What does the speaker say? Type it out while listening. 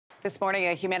This morning,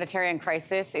 a humanitarian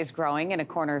crisis is growing in a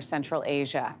corner of Central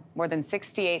Asia. More than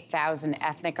 68,000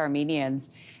 ethnic Armenians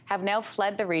have now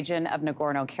fled the region of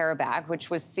Nagorno-Karabakh,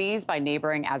 which was seized by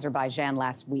neighbouring Azerbaijan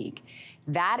last week.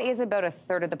 That is about a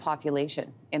third of the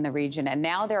population in the region, and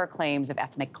now there are claims of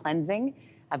ethnic cleansing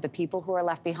of the people who are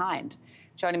left behind.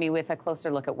 Joining me with a closer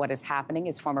look at what is happening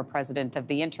is former president of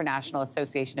the International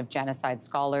Association of Genocide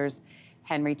Scholars,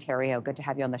 Anne-Marie Mediwake. Good to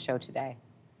have you on the show today.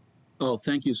 Oh,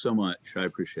 thank you so much. I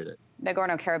appreciate it.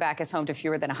 Nagorno-Karabakh is home to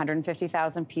fewer than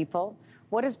 150,000 people.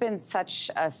 What has been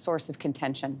such a source of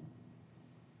contention?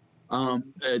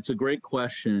 It's a great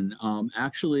question.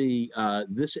 Actually,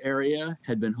 this area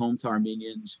had been home to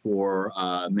Armenians for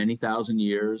many thousand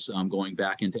years, going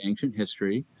back into ancient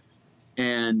history,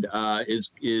 and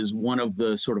is one of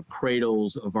the sort of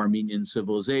cradles of Armenian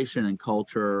civilization and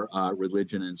culture,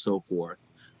 religion, and so forth.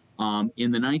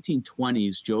 In the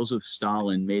 1920s, Joseph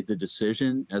Stalin made the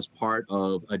decision as part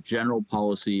of a general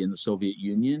policy in the Soviet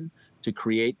Union to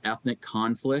create ethnic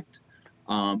conflict,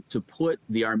 to put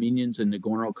the Armenians in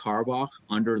Nagorno-Karabakh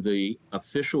under the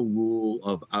official rule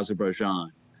of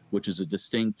Azerbaijan, which is a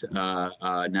distinct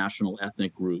national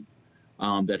ethnic group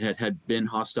that had been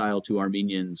hostile to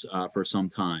Armenians for some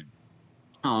time.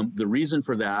 The reason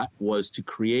for that was to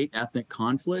create ethnic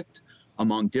conflict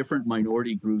among different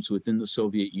minority groups within the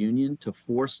Soviet Union to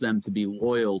force them to be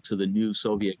loyal to the new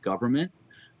Soviet government.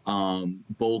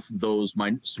 Both those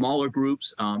smaller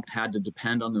groups had to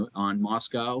depend on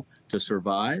Moscow to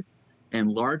survive,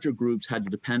 and larger groups had to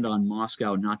depend on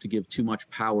Moscow not to give too much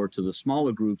power to the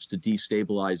smaller groups to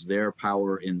destabilize their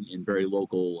power in very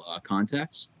local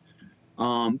contexts.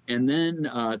 And then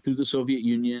through the Soviet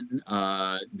Union,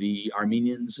 the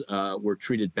Armenians were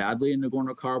treated badly in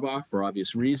Nagorno-Karabakh for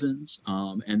obvious reasons.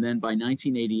 And then by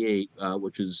 1988,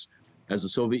 which is as the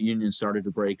Soviet Union started to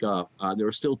break up, there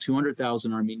were still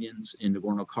 200,000 Armenians in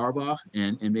Nagorno-Karabakh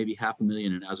and maybe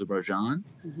 500,000 in Azerbaijan.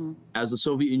 Mm-hmm. As the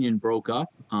Soviet Union broke up,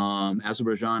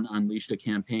 Azerbaijan unleashed a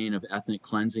campaign of ethnic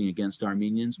cleansing against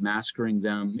Armenians, massacring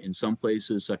them in some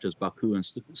places such as Baku and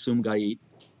Sumgait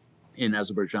in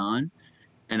Azerbaijan,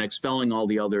 and expelling all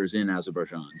the others in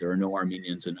Azerbaijan. There are no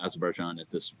Armenians in Azerbaijan at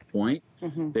this point.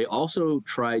 Mm-hmm. They also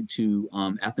tried to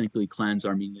ethnically cleanse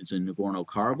Armenians in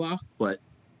Nagorno-Karabakh, but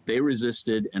they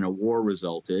resisted and a war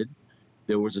resulted.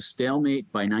 There was a stalemate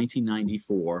by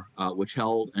 1994, which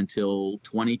held until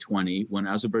 2020, when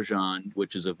Azerbaijan,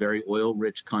 which is a very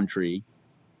oil-rich country,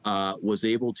 was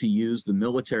able to use the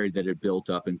military that it built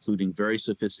up, including very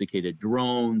sophisticated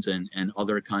drones and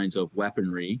other kinds of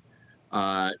weaponry,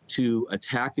 to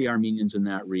attack the Armenians in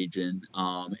that region.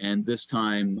 And this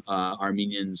time,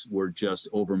 Armenians were just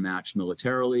overmatched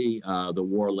militarily. The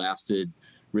war lasted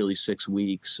really 6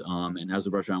 weeks, and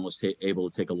Azerbaijan was able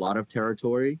to take a lot of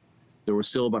territory. There were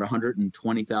still about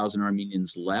 120,000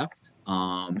 Armenians left.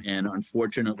 And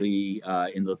unfortunately,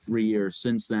 in the 3 years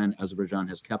since then, Azerbaijan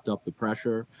has kept up the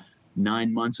pressure.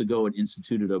 9 months ago, it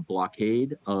instituted a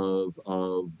blockade of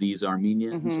these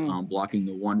Armenians, mm-hmm. Blocking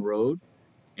the one road.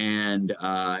 And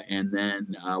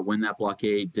then when that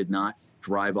blockade did not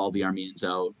drive all the Armenians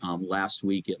out, last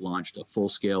week it launched a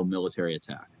full-scale military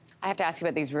attack. I have to ask you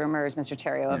about these rumors, Mr.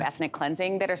 Mediwake, of ethnic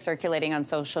cleansing that are circulating on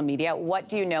social media. What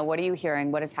do you know? What are you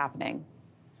hearing? What is happening?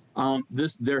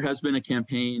 There has been a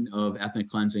campaign of ethnic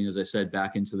cleansing, as I said,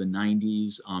 back into the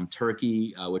 90s.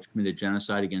 Turkey, which committed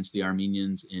genocide against the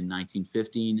Armenians in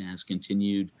 1915, has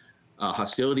continued.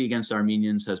 Hostility against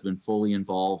Armenians has been fully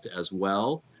involved as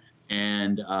well.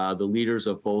 And the leaders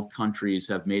of both countries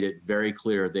have made it very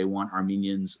clear they want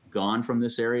Armenians gone from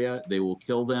this area. They will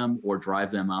kill them or drive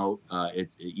them out.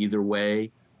 Either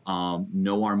way,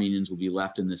 no Armenians will be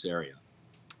left in this area.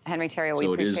 Anne-Marie Mediwake, we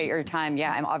appreciate your time.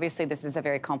 Yeah, and obviously this is a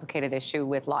very complicated issue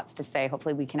with lots to say.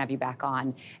 Hopefully we can have you back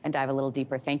on and dive a little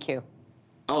deeper. Thank you.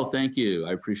 Oh, thank you.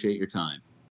 I appreciate your time.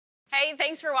 Hey,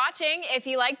 thanks for watching. If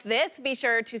you liked this, be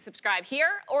sure to subscribe here,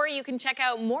 or you can check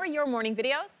out more Your Morning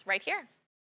videos right here.